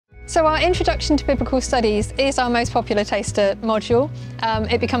So our Introduction to Biblical Studies is our most popular taster module.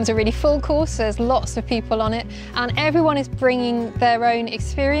 It becomes a really full course, there's lots of people on it, and everyone is bringing their own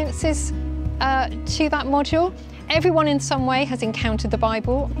experiences to that module. Everyone in some way has encountered the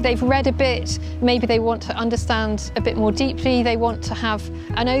Bible. They've read a bit, maybe they want to understand a bit more deeply, they want to have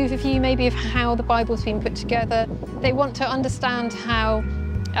an overview maybe of how the Bible's been put together. They want to understand how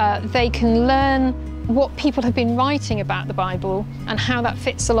they can learn what people have been writing about the Bible and how that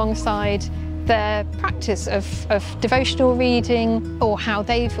fits alongside their practice of devotional reading or how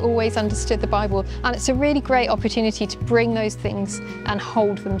they've always understood the Bible. And it's a really great opportunity to bring those things and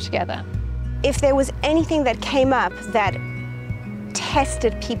hold them together. If there was anything that came up that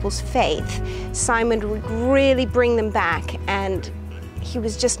tested people's faith, Simon would really bring them back, and he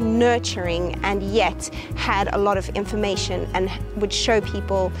was just nurturing and yet had a lot of information and would show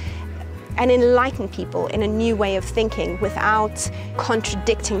people and enlighten people in a new way of thinking without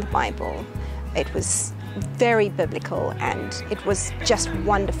contradicting the Bible. It was very biblical and it was just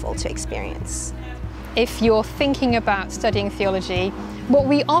wonderful to experience. If you're thinking about studying theology, what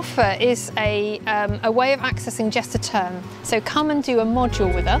we offer is a way of accessing just a term. So come and do a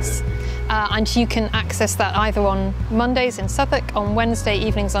module with us, and you can access that either on Mondays in Southwark, on Wednesday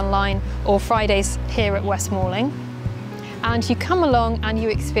evenings online, or Fridays here at West Malling. And you come along and you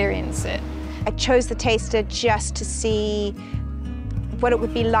experience it. I chose the taster just to see what it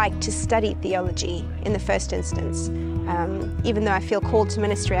would be like to study theology in the first instance. Even though I feel called to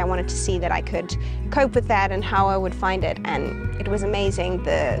ministry, I wanted to see that I could cope with that and how I would find it, and it was amazing.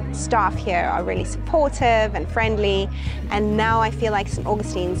 The staff here are really supportive and friendly, and now I feel like St.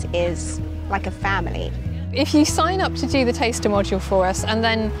 Augustine's is like a family. If you sign up to do the taster module for us and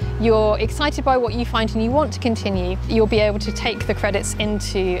then you're excited by what you find and you want to continue, you'll be able to take the credits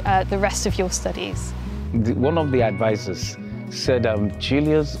into the rest of your studies. One of the advisors said,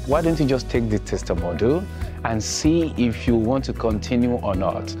 Julius, why don't you just take the taster module and see if you want to continue or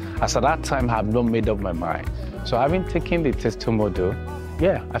not? As at that time, I have not made up my mind. So having taken the taster module,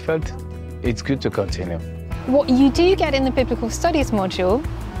 yeah, I felt it's good to continue. What you do get in the Biblical Studies module,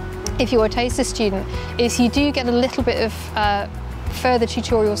 if you're a taster student, is you do get a little bit of further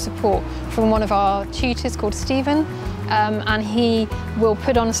tutorial support from one of our tutors called Stephen, and he will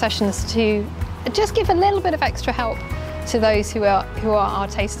put on sessions to just give a little bit of extra help to those who are our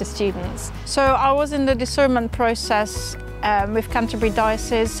taster students. So I was in the discernment process with Canterbury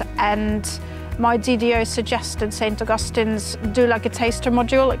Diocese, and my DDO suggested St. Augustine's do like a taster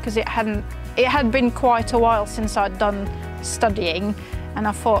module because it had been quite a while since I'd done studying. And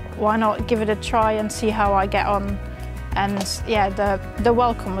I thought, why not give it a try and see how I get on? And yeah, the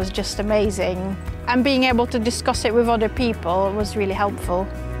welcome was just amazing. And being able to discuss it with other people was really helpful.